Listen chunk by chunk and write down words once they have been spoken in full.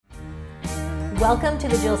Welcome to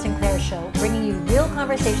the Jill Sinclair Show, bringing you real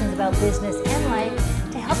conversations about business and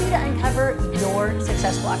life to help you to uncover your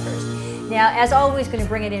success blockers. Now, as always, going to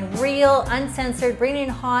bring it in real, uncensored, bring it in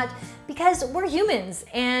hot, because we're humans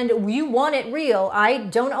and you want it real. I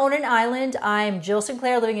don't own an island. I'm Jill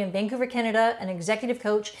Sinclair, living in Vancouver, Canada, an executive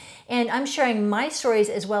coach, and I'm sharing my stories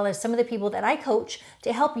as well as some of the people that I coach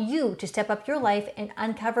to help you to step up your life and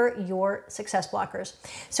uncover your success blockers.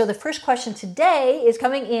 So the first question today is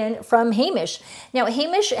coming in from Hamish. Now,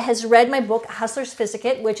 Hamish has read my book, Hustler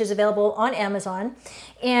Sophisticate, which is available on Amazon.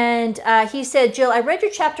 And he said, Jill, I read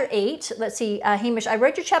your chapter 8. Let's see, Hamish, I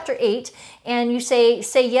read your chapter 8, and you say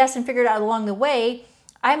yes and figure it out along the way.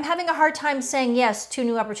 I'm having a hard time saying yes to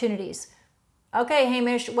new opportunities. Okay,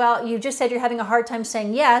 Hamish, well, you just said you're having a hard time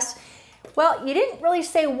saying yes. Well, you didn't really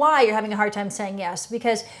say why you're having a hard time saying yes,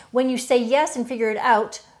 because when you say yes and figure it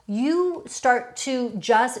out, you start to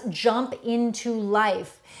just jump into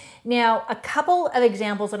life. Now, a couple of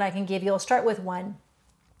examples that I can give you. I'll start with one.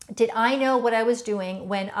 Did I know what I was doing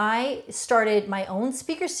when I started my own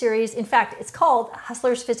speaker series? In fact, it's called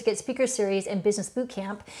Hustler Sophisticate Speaker Series and Business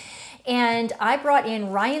Bootcamp. And I brought in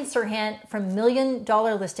Ryan Serhant from $1 Million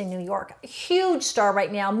Listing New York. A huge star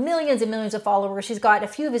right now, millions and millions of followers. He's got a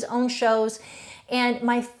few of his own shows. And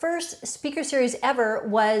my first speaker series ever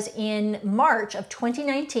was in March of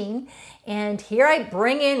 2019. And here I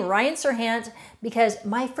bring in Ryan Serhant because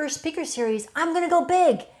my first speaker series, I'm going to go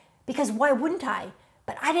big. Because why wouldn't I?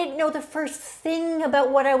 But I didn't know the first thing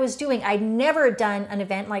about what I was doing. I'd never done an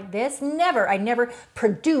event like this. Never. I never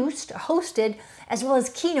produced, hosted, as well as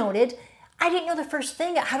keynoted. I didn't know the first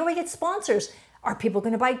thing. How do I get sponsors? Are people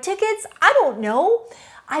going to buy tickets? I don't know.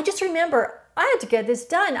 I just remember I had to get this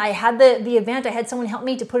done. I had the event. I had someone help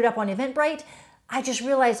me to put it up on Eventbrite. I just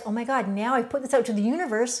realized, oh my God, now I've put this out to the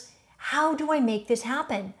universe. How do I make this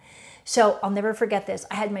happen? So I'll never forget this.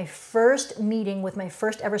 I had my first meeting with my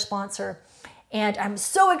first ever sponsor. And I'm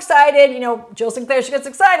so excited, Jill Sinclair, she gets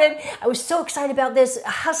excited. I was so excited about this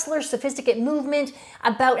Hustler Sophisticate movement,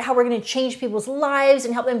 about how we're going to change people's lives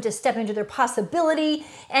and help them to step into their possibility.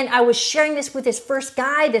 And I was sharing this with this first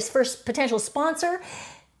guy, this first potential sponsor,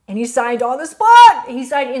 and he signed on the spot. He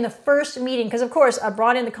signed in the first meeting because, of course, I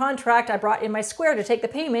brought in the contract, I brought in my square to take the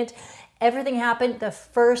payment. Everything happened the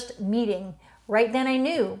first meeting. Right then I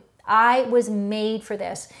knew I was made for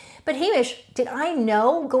this. But Hamish, did I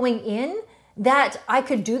know going in that I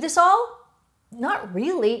could do this all? Not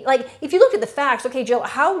really. Like, if you look at the facts, okay, Jill,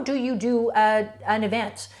 how do you do an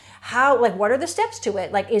event? What are the steps to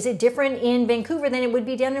it? Like, is it different in Vancouver than it would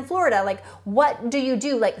be down in Florida? Like, what do you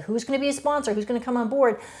do? Like, who's going to be a sponsor? Who's going to come on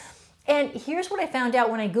board? And here's what I found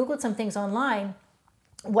out when I Googled some things online.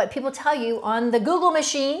 What people tell you on the Google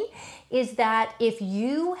machine is that if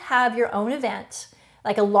you have your own event,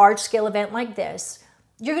 like a large scale event like this,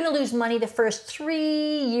 you're going to lose money the first 3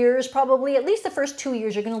 years, probably. At least the first 2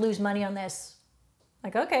 years, you're going to lose money on this.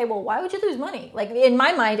 Like, okay, well, why would you lose money? Like, in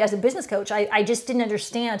my mind, as a business coach, I just didn't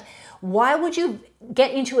understand. Why would you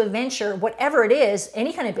get into a venture, whatever it is,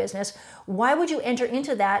 any kind of business, why would you enter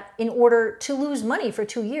into that in order to lose money for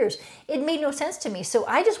 2 years? It made no sense to me. So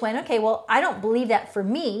I just went, okay, well, I don't believe that for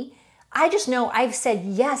me. I just know I've said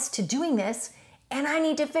yes to doing this, and I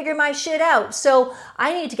need to figure my shit out. So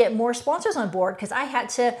I needed to get more sponsors on board because I had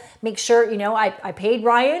to make sure, I paid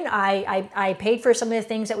Ryan. I paid for some of the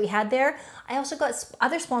things that we had there. I also got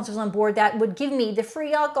other sponsors on board that would give me the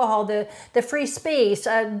free alcohol, the free space,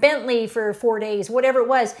 Bentley for 4 days, whatever it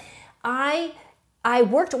was. I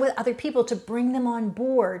worked with other people to bring them on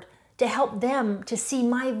board, to help them to see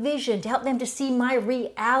my vision, to help them to see my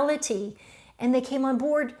reality. And they came on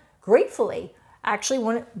board gratefully.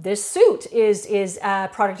 Actually, this suit is a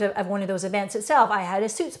product of one of those events itself. I had a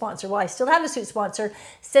suit sponsor. Well, I still have a suit sponsor,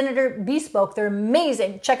 Senator Bespoke. They're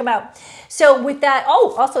amazing. Check them out. So with that,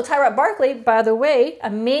 also Tyrock Barkley, by the way,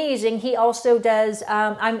 amazing. He also does,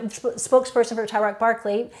 I'm spokesperson for Tyrock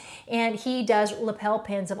Barkley, and he does lapel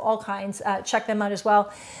pins of all kinds. Check them out as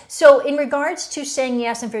well. So in regards to saying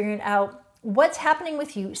yes and figuring it out, what's happening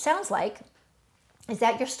with you sounds like is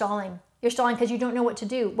that you're stalling. You're stalling because you don't know what to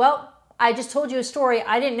do. Well, I just told you a story.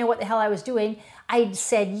 I didn't know what the hell I was doing. I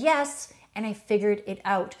said yes, and I figured it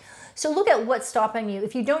out. So look at what's stopping you.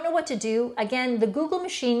 If you don't know what to do, again, the Google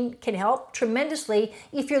machine can help tremendously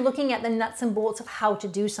if you're looking at the nuts and bolts of how to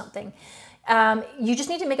do something. You just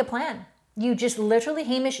need to make a plan. You just literally,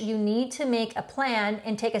 Hamish, you need to make a plan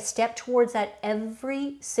and take a step towards that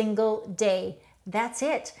every single day. That's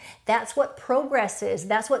it. That's what progress is.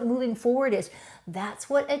 That's what moving forward is. That's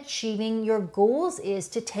what achieving your goals is,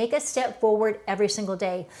 to take a step forward every single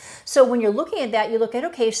day. So when you're looking at that, you look at,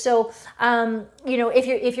 okay, so,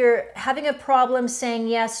 if you're having a problem saying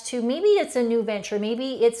yes to, maybe it's a new venture,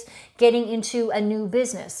 maybe it's getting into a new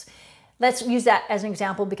business. Let's use that as an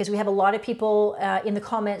example, because we have a lot of people in the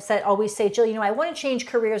comments that always say, Jill, I want to change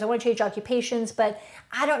careers, I want to change occupations, but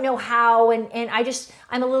I don't know how, and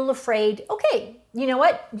I'm a little afraid. Okay, you know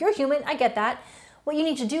what? You're human, I get that. What you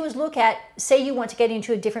need to do is look at, say you want to get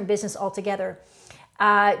into a different business altogether,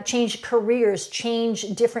 change careers, change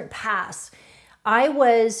different paths. I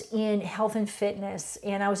was in health and fitness,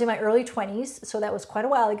 and I was in my early 20s, so that was quite a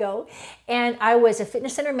while ago. And I was a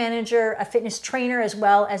fitness center manager, a fitness trainer, as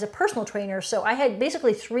well as a personal trainer. So I had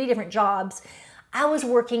basically 3 different jobs. I was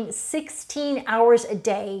working 16 hours a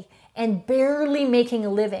day and barely making a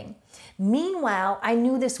living. Meanwhile, I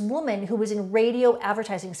knew this woman who was in radio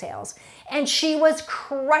advertising sales, and she was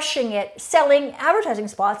crushing it, selling advertising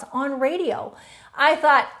spots on radio. I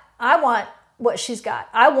thought, I want what she's got.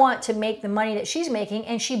 I want to make the money that she's making,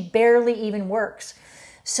 and she barely even works.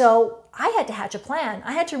 So I had to hatch a plan.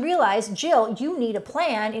 I had to realize, Jill, you need a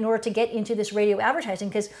plan in order to get into this radio advertising,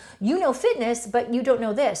 because you know fitness, but you don't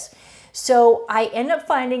know this. So I ended up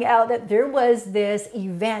finding out that there was this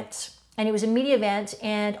event, and it was a media event,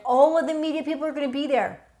 and all of the media people are going to be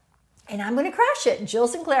there. And I'm going to crash it. Jill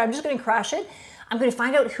Sinclair, I'm just going to crash it. I'm going to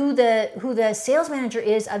find out who the sales manager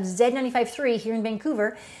is of Z95.3 here in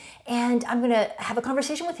Vancouver, and I'm going to have a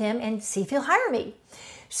conversation with him and see if he'll hire me.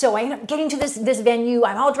 So I end up getting to this venue.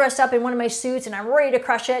 I'm all dressed up in one of my suits, and I'm ready to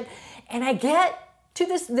crush it. And I get to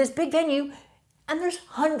this big venue, and there's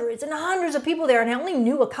hundreds and hundreds of people there, and I only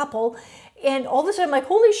knew a couple. And all of a sudden, I'm like,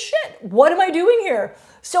 holy shit, what am I doing here?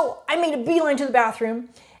 So I made a beeline to the bathroom,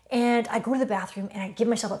 and I go to the bathroom, and I give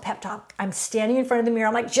myself a pep talk. I'm standing in front of the mirror.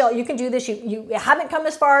 I'm like, Jill, you can do this. You haven't come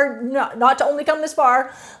this far, not to only come this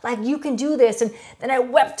far. Like, you can do this. And then I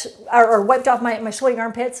wiped off my sweating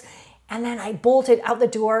armpits, and then I bolted out the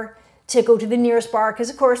door to go to the nearest bar, because,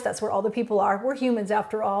 of course, that's where all the people are. We're humans,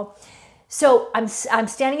 after all. So I'm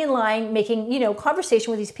standing in line making,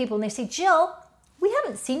 conversation with these people, and they say, Jill, we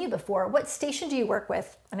haven't seen you before. What station do you work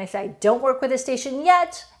with? And I say, I don't work with a station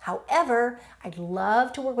yet. However, I'd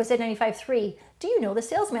love to work with Z95.3. Do you know the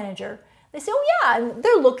sales manager? They say, oh yeah. And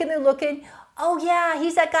they're looking. Oh yeah,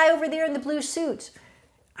 he's that guy over there in the blue suit.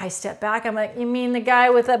 I step back. I'm like, you mean the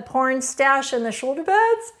guy with a porn stash and the shoulder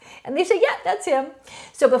pads? And they say, yeah, that's him.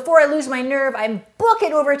 So before I lose my nerve, I book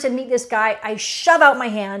it over to meet this guy. I shove out my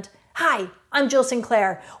hand. Hi, I'm Jill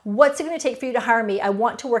Sinclair. What's it going to take for you to hire me? I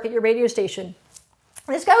want to work at your radio station.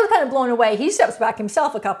 This guy was kind of blown away. He steps back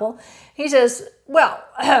himself a couple. He says, well,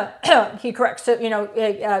 he corrects it,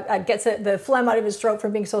 gets the phlegm out of his throat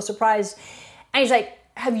from being so surprised. And he's like,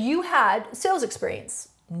 have you had sales experience?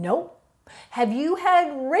 Nope. Have you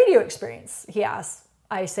had radio experience? He asks.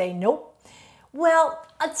 I say, nope. Well,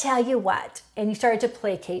 I'll tell you what. And he started to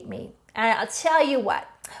placate me. And I'll tell you what.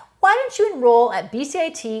 Why don't you enroll at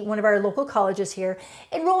BCIT, one of our local colleges here,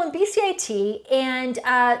 enroll in BCIT and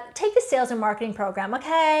take the sales and marketing program,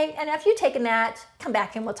 okay? And after you've taken that, come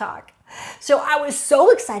back and we'll talk. So I was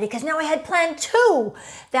so excited because now I had plan 2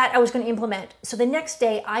 that I was going to implement. So the next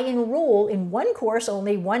day I enroll in one course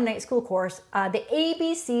only, one night school course, the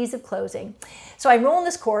ABCs of closing. So I enroll in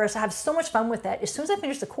this course. I have so much fun with it. As soon as I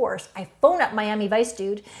finish the course, I phone up Miami Vice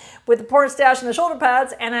dude with the porn stash and the shoulder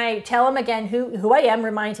pads, and I tell him again who I am,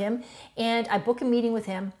 remind him, and I book a meeting with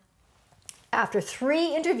him. After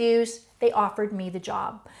 3 interviews, they offered me the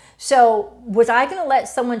job. So was I going to let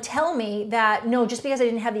someone tell me that, no, just because I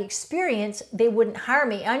didn't have the experience, they wouldn't hire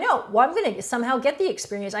me? I know. Well, I'm going to somehow get the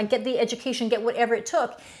experience. I get the education, get whatever it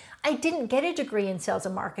took. I didn't get a degree in sales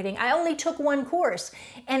and marketing. I only took one course,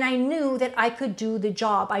 and I knew that I could do the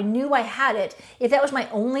job. I knew I had it. If that was my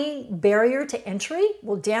only barrier to entry,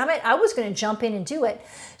 well, damn it, I was going to jump in and do it.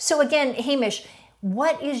 So again, Hamish,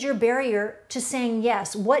 what is your barrier to saying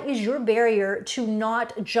yes? What is your barrier to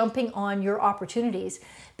not jumping on your opportunities?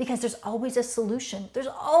 Because there's always a solution. There's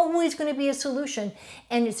always going to be a solution,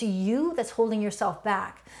 and it's you that's holding yourself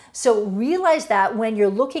back. So realize that when you're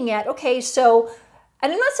looking at, okay, so,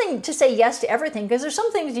 and I'm not saying to say yes to everything, because there's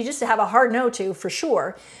some things you just have a hard no to, for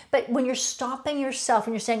sure. But when you're stopping yourself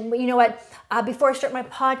and you're saying, well, you know what, before I start my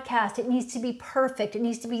podcast, it needs to be perfect. It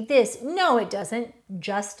needs to be this. No, it doesn't.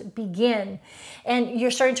 Just begin. And you're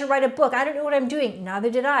starting to write a book. I don't know what I'm doing. Neither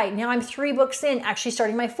did I. Now I'm 3 books in, actually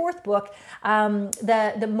starting my 4th book,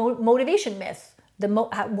 the Motivation Myth.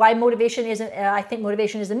 Why motivation isn't, I think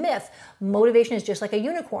motivation is a myth. Motivation is just like a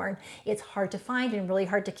unicorn. It's hard to find and really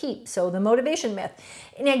hard to keep. So the motivation myth.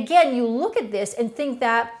 And again, you look at this and think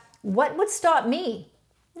that, what would stop me?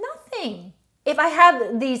 Nothing. If I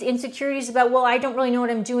have these insecurities about, well, I don't really know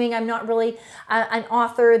what I'm doing, I'm not really an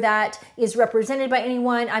author that is represented by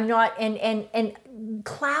anyone, I'm not, and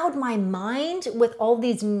cloud my mind with all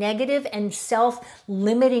these negative and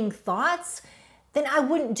self-limiting thoughts, then I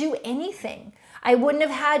wouldn't do anything. I wouldn't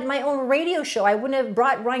have had my own radio show. I wouldn't have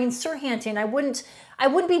brought Ryan Serhant in. I wouldn't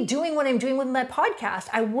be doing what I'm doing with my podcast.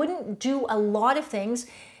 I wouldn't do a lot of things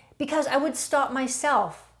because I would stop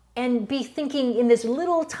myself and be thinking in this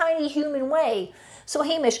little tiny human way. So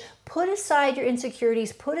Hamish, put aside your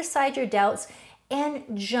insecurities, put aside your doubts, and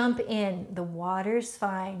jump in. The water's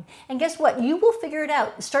fine. And guess what? You will figure it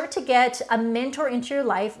out. Start to get a mentor into your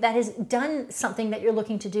life that has done something that you're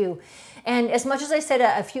looking to do. And as much as I said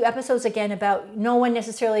a few episodes again about no one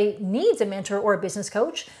necessarily needs a mentor or a business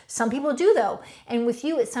coach, some people do though. And with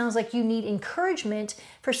you, it sounds like you need encouragement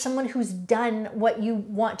for someone who's done what you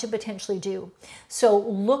want to potentially do. So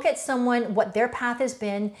look at someone, what their path has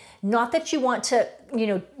been, not that you want to,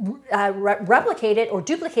 replicate it or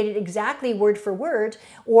duplicate it exactly word for word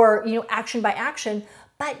or, action by action,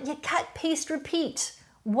 but you cut, paste, repeat.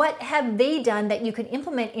 What have they done that you can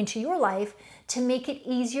implement into your life to make it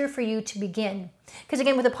easier for you to begin? Because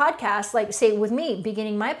again, with a podcast, like say with me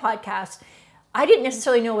beginning my podcast, I didn't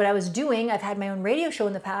necessarily know what I was doing. I've had my own radio show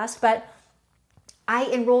in the past, but I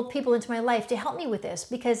enrolled people into my life to help me with this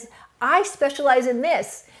because I specialize in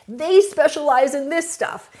this. They specialize in this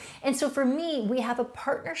stuff. And so for me, we have a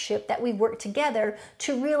partnership that we work together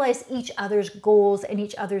to realize each other's goals and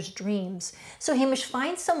each other's dreams. So Hamish,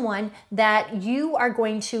 find someone that you are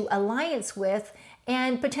going to alliance with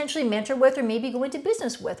and potentially mentor with or maybe go into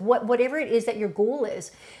business with, whatever it is that your goal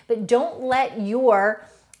is. But don't let your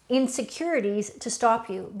insecurities to stop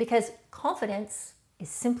you because confidence is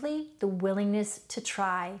simply the willingness to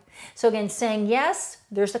try. So again, saying yes,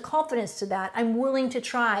 there's the confidence to that. I'm willing to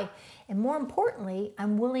try. And more importantly,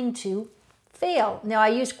 I'm willing to fail. Now I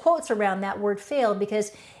use quotes around that word fail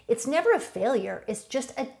because it's never a failure. It's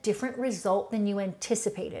just a different result than you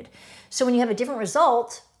anticipated. So when you have a different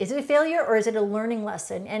result, is it a failure or is it a learning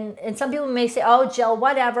lesson? And some people may say, oh, Jill,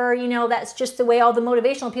 whatever, that's just the way all the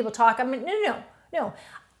motivational people talk. I mean, no.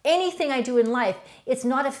 Anything I do in life, it's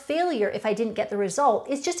not a failure if I didn't get the result.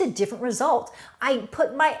 It's just a different result. I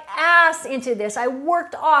put my ass into this. I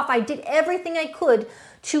worked off. I did everything I could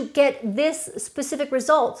to get this specific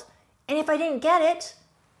result. And if I didn't get it,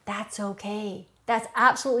 that's okay. That's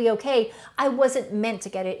absolutely okay. I wasn't meant to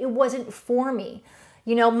get it. It wasn't for me.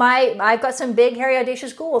 I've got some big, hairy,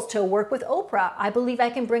 audacious goals to work with Oprah. I believe I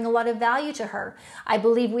can bring a lot of value to her. I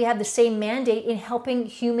believe we have the same mandate in helping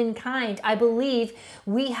humankind. I believe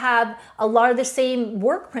we have a lot of the same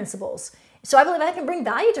work principles. So I believe I can bring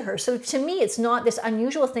value to her. So to me, it's not this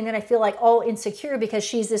unusual thing that I feel like all insecure because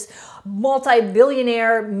she's this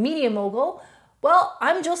multi-billionaire media mogul. Well,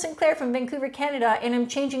 I'm Jill Sinclair from Vancouver, Canada, and I'm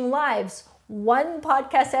changing lives. One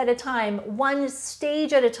podcast at a time, one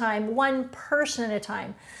stage at a time, one person at a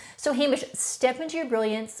time. So Hamish, step into your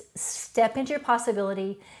brilliance, step into your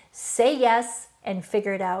possibility, say yes, and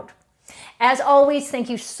figure it out. As always, thank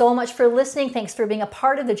you so much for listening. Thanks for being a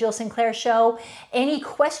part of the Jill Sinclair Show. Any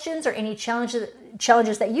questions or any challenges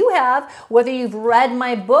that you have, whether you've read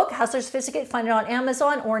my book, Hustler Sophisticate, find it on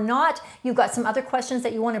Amazon or not, you've got some other questions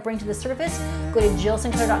that you want to bring to the surface, go to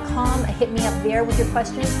jillsinclair.com, hit me up there with your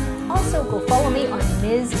questions. Also, go follow me on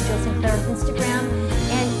Ms. Jill Sinclair on Instagram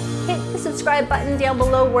and hit the subscribe button down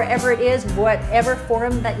below wherever it is, whatever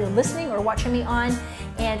forum that you're listening or watching me on.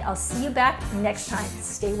 And I'll see you back next time.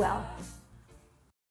 Stay well.